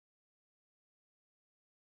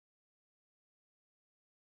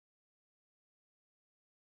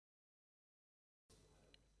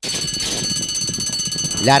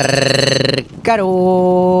Largaron.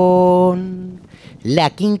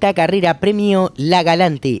 La quinta carrera, premio La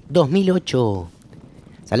Galante 2008.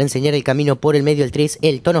 Sale a enseñar el camino por el medio el 3,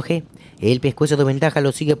 el Tono G. El pescuezo de ventaja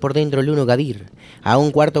lo sigue por dentro el 1, GADHIR. A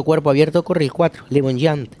un cuarto cuerpo abierto corre el 4, Levon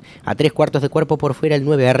Jant. A 3 cuartos de cuerpo por fuera el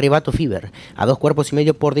 9, Arrebato Fever. A 2 cuerpos y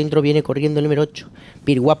medio por dentro viene corriendo el número 8,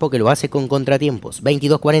 Pirguapo, que lo hace con contratiempos.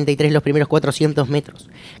 22.43 los primeros 400 metros.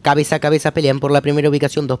 Cabeza a cabeza pelean por la primera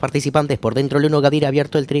ubicación 2 participantes. Por dentro el 1, GADHIR,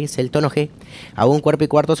 abierto el 3, el Tono G. A un cuerpo y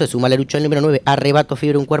cuarto se suma la lucha el número 9, Arrebato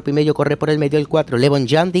Fever. Un cuerpo y medio corre por el medio el 4, Levon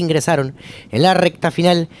Jant. Ingresaron en la recta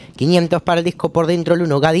final. 500 para el disco, por dentro el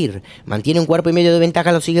 1, GADHIR. Mantiene un cuerpo y medio de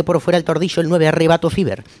ventaja, lo sigue por fuera el Tordillo, el 9, Arrebato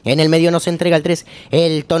Fever. En el medio no se entrega el 3,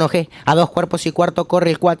 el Tono G. A 2 cuerpos y cuarto corre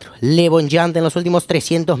el 4, Levon Jant en los últimos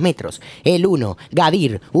 300 metros. El 1,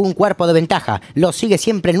 GADHIR, un cuerpo de ventaja, lo sigue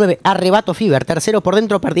siempre el 9, Arrebato Fever. Tercero por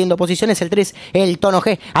dentro, perdiendo posiciones el 3, el Tono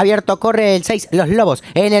G. Abierto corre el 6, Los Lobos.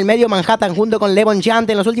 En el medio Manhattan junto con Levon Jant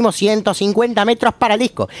en los últimos 150 metros para el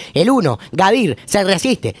disco. El 1, GADHIR, se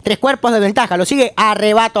resiste, 3 cuerpos de ventaja, lo sigue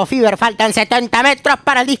Arrebato Fever. Faltan 70 metros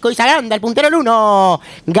para el disco y se agranda el puntero el 1.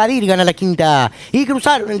 GADHIR gana la quinta y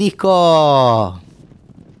cruzaron el disco.